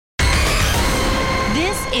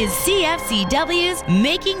is CFCW's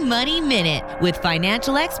Making Money Minute with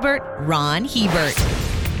financial expert Ron Hebert.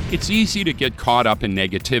 It's easy to get caught up in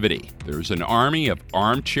negativity. There's an army of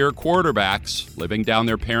armchair quarterbacks living down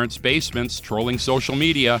their parents' basements, trolling social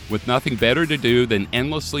media, with nothing better to do than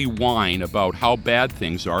endlessly whine about how bad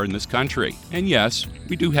things are in this country. And yes,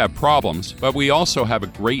 we do have problems, but we also have a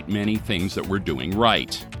great many things that we're doing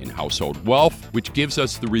right. In household wealth, which gives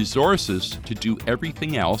us the resources to do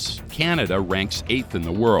everything else, Canada ranks 8th in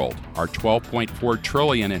the world. Our $12.4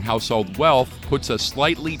 trillion in household wealth puts us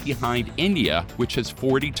slightly behind India, which has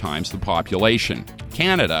 40 times the population.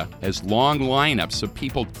 Canada has long lineups of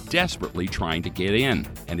people desperately trying to get in,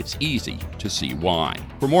 and it's easy to see why.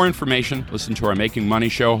 For more information, listen to our Making Money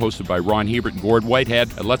show hosted by Ron Hebert and Gord Whitehead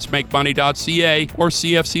at letsmakemoney.ca or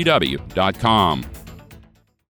cfcw.com.